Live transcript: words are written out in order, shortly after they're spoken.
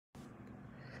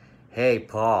Hey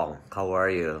Paul, how are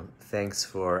you? Thanks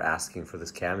for asking for this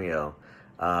cameo.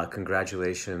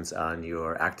 Congratulations on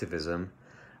your activism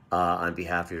on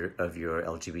behalf of your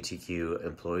LGBTQ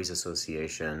Employees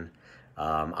Association.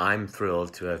 I'm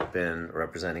thrilled to have been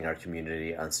representing our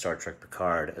community on Star Trek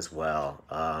Picard as well.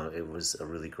 It was a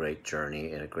really great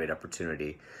journey and a great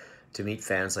opportunity to meet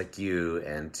fans like you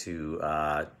and to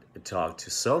talk to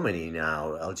so many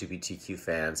now LGBTQ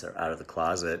fans are out of the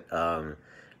closet.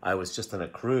 I was just on a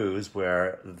cruise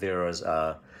where there was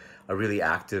a really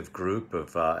active group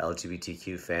of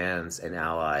LGBTQ fans and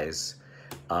allies,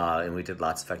 and we did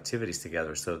lots of activities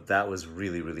together. So that was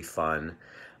really, really fun.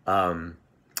 Um,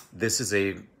 this is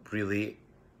a really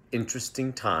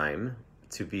interesting time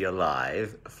to be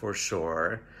alive for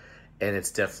sure, and it's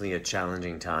definitely a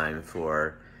challenging time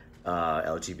for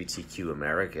LGBTQ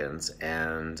Americans.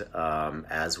 And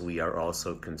as we are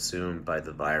also consumed by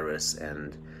the virus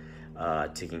and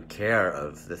taking care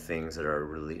of the things that are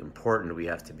really important, we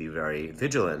have to be very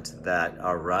vigilant that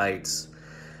our rights,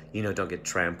 don't get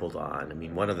trampled on. I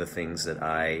mean, one of the things that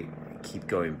I keep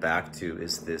going back to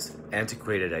is this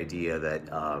antiquated idea that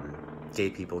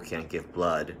gay people can't give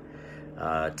blood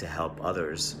to help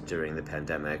others during the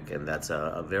pandemic, and that's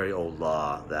a very old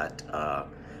law that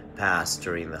passed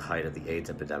during the height of the AIDS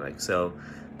epidemic. So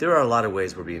there are a lot of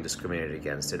ways we're being discriminated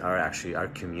against, and our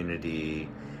community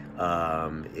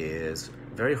is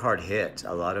very hard hit.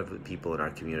 A lot of people in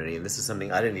our community, and this is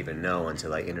something I didn't even know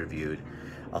until I interviewed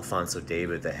Alfonso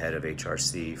David, the head of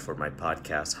HRC, for my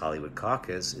podcast Hollywood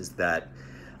Caucus, is that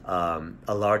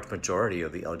a large majority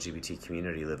of the LGBT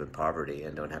community live in poverty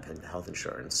and don't have health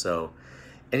insurance. So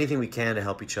anything we can to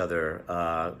help each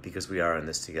other, because we are in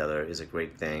this together, is a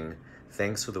great thing.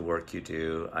 Thanks for the work you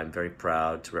do. I'm very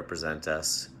proud to represent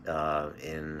us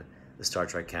in the Star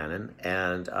Trek canon,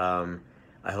 and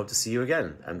I hope to see you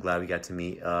again. I'm glad we got to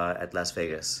meet at Las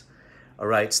Vegas. All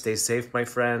right, stay safe, my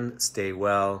friend. Stay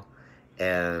well,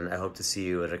 and I hope to see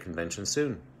you at a convention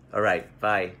soon. All right,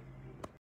 bye.